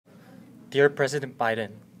Dear President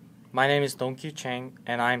Biden, my name is Dongkyu Chang,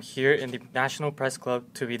 and I am here in the National Press Club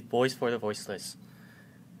to be the voice for the voiceless.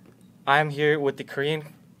 I am here with the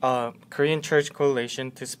Korean Church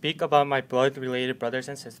Coalition to speak about my blood-related brothers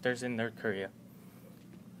and sisters in North Korea.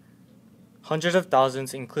 Hundreds of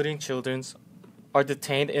thousands, including children, are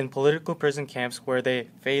detained in political prison camps where they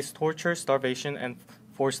face torture, starvation, and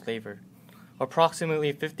forced labor.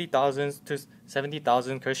 Approximately 50,000 to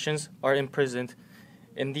 70,000 Christians are imprisoned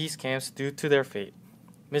in these camps due to their fate.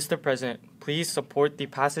 Mr. President, please support the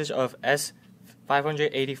passage of S.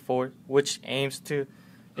 584, which aims to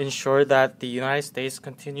ensure that the United States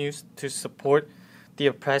continues to support the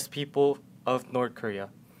oppressed people of North Korea.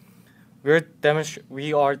 We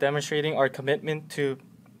are demonstrating our commitment to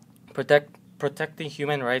protecting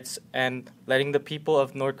human rights and letting the people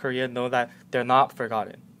of North Korea know that they're not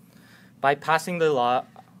forgotten. By passing the law,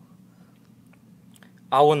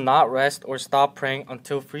 I will not rest or stop praying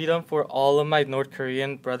until freedom for all of my North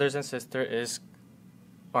Korean brothers and sisters is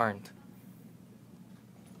earned.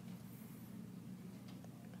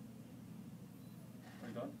 Are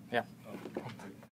you done? Yeah.